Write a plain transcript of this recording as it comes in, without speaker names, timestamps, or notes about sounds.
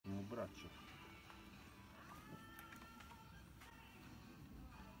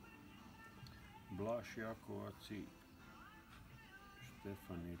Blaž Jakovac i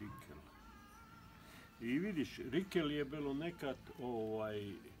Štefani Rikel. I vidiš, Rikel je bilo nekad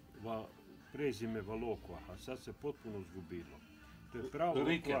prezime Valokva, a sad se potpuno zgubilo. To je pravo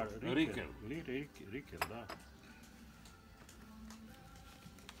Rikel. Rikel, da.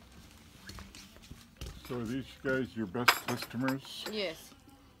 So are these guys your best customers? Yes.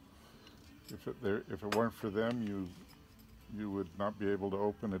 If it weren't for them, you would not be able to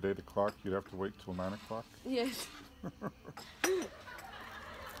open at 8 o'clock. You'd have to wait till 9 o'clock. Yes.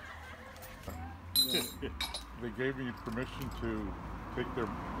 They gave me permission to take their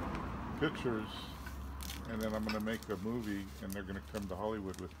pictures, and then I'm going to make a movie, and they're going to come to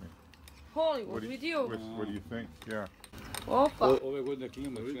Hollywood with me. Hollywood with you? What do you think? Yeah. Opa. Ove godine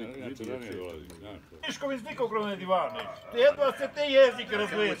klimac, inače ranije dolazi. Teško mi znikao kroz divane. Jedva se te jezik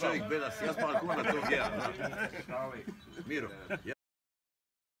razleza. Čovjek bedas, ja sam kuna tog jedan. Miro.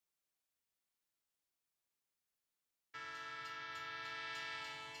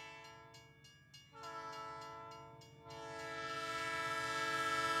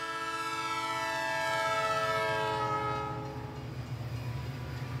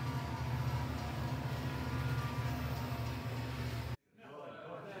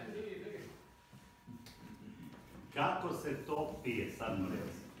 Kako se to pije, sad mu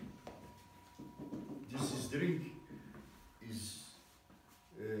reći? This drink is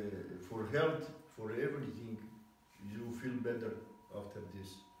for health, for everything. You feel better after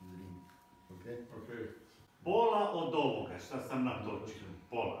this drink. Okay? Okay. Pola od ovoga što sam natočio,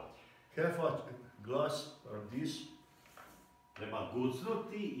 pola. Half a glass of this. Treba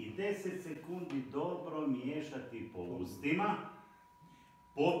gucnuti i 10 sekundi dobro miješati po ustima,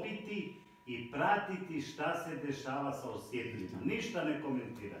 popiti i pratiti šta se dešava sa osjetljima. Ništa ne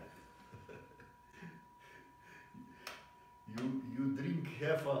komentirati. You drink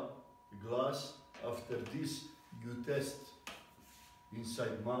half a glass. After this, you test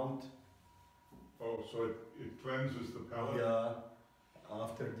inside mouth. Oh, so it cleanses the palate? Yeah.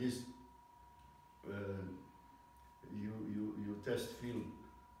 After this, you test feel.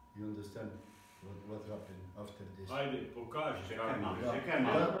 You understand what happened after this. Ajde, pokaži. Čekaj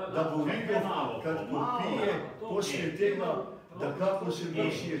malo. Da bu vidio kad popije poslije tega da kako se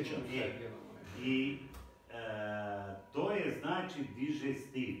osjeća. I to je znači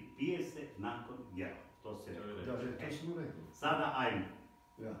digestiv. Pije se nakon jela. To se rekao. Da, to smo rekli. Sada ajmo.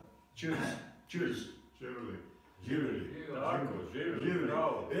 Ja. Cheers. Cheers. Živjeli. Živjeli. Tako, živjeli,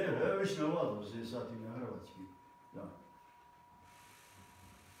 bravo. Već navadilo se sad i na hrvatski. Da.